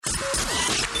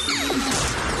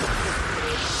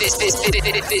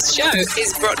This show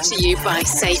is brought to you by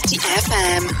Safety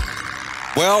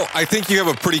FM. Well, I think you have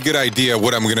a pretty good idea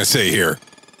what I'm going to say here.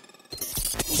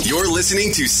 You're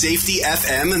listening to Safety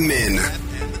FM Min.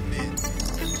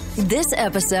 This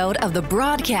episode of the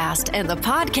broadcast and the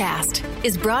podcast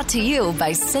is brought to you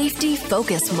by Safety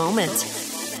Focus Moment.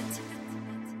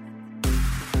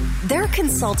 They're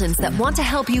consultants that want to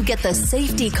help you get the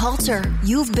safety culture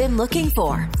you've been looking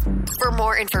for. For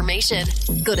more information,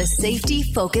 go to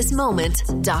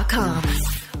safetyfocusmoment.com.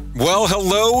 Well,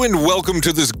 hello and welcome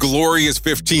to this glorious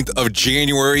 15th of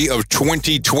January of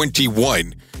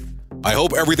 2021. I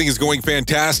hope everything is going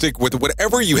fantastic with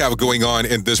whatever you have going on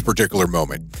in this particular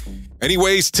moment.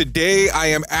 Anyways, today I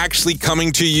am actually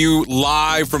coming to you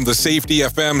live from the Safety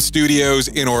FM studios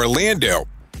in Orlando.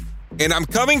 And I'm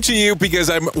coming to you because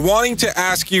I'm wanting to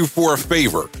ask you for a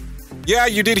favor. Yeah,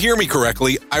 you did hear me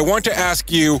correctly. I want to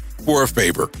ask you for a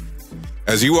favor.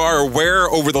 As you are aware,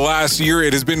 over the last year,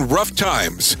 it has been rough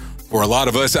times for a lot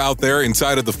of us out there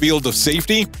inside of the field of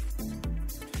safety.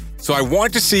 So I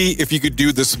want to see if you could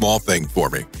do this small thing for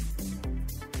me.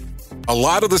 A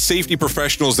lot of the safety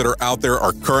professionals that are out there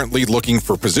are currently looking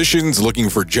for positions, looking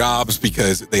for jobs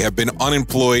because they have been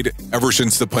unemployed ever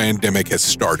since the pandemic has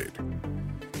started.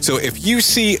 So if you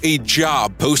see a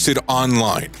job posted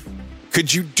online,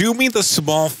 could you do me the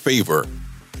small favor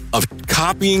of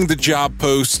copying the job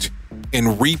post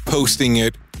and reposting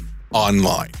it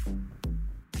online?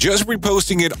 Just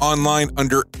reposting it online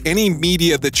under any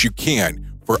media that you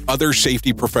can for other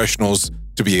safety professionals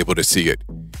to be able to see it.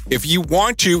 If you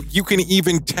want to, you can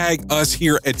even tag us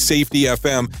here at Safety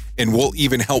FM and we'll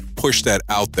even help push that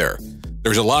out there.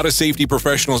 There's a lot of safety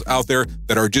professionals out there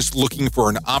that are just looking for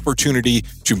an opportunity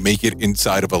to make it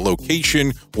inside of a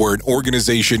location or an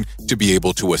organization to be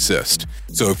able to assist.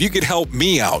 So if you could help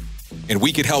me out and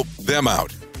we could help them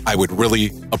out, I would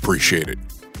really appreciate it.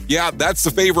 Yeah, that's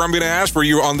the favor I'm going to ask for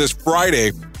you on this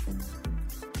Friday.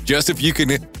 Just if you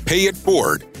can pay it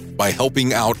forward by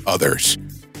helping out others.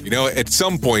 You know, at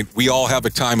some point, we all have a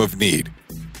time of need.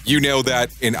 You know that,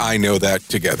 and I know that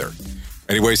together.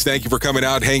 Anyways, thank you for coming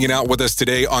out, hanging out with us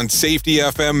today on Safety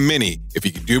FM Mini. If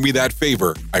you could do me that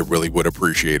favor, I really would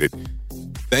appreciate it.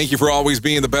 Thank you for always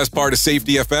being the best part of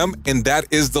Safety FM, and that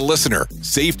is the listener.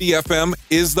 Safety FM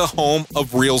is the home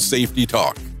of real safety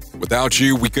talk. Without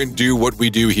you, we couldn't do what we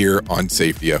do here on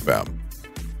Safety FM.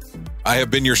 I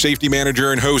have been your safety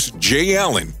manager and host, Jay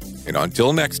Allen, and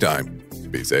until next time,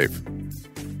 be safe.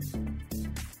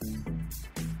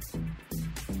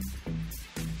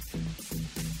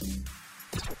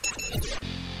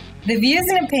 The views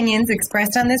and opinions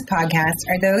expressed on this podcast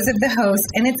are those of the host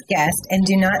and its guest and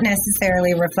do not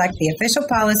necessarily reflect the official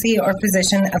policy or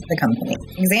position of the company.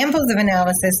 Examples of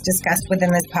analysis discussed within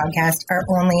this podcast are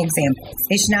only examples.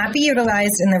 They should not be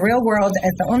utilized in the real world as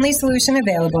the only solution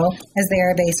available, as they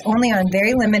are based only on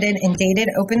very limited and dated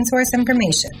open source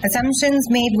information. Assumptions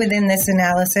made within this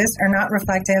analysis are not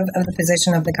reflective of the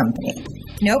position of the company.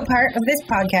 No part of this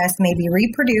podcast may be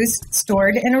reproduced,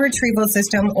 stored in a retrieval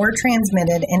system, or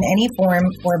transmitted in any form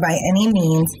or by any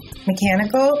means,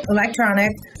 mechanical,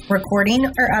 electronic, recording,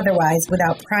 or otherwise,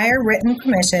 without prior written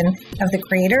permission of the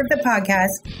creator of the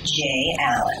podcast, Jay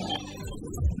Allen.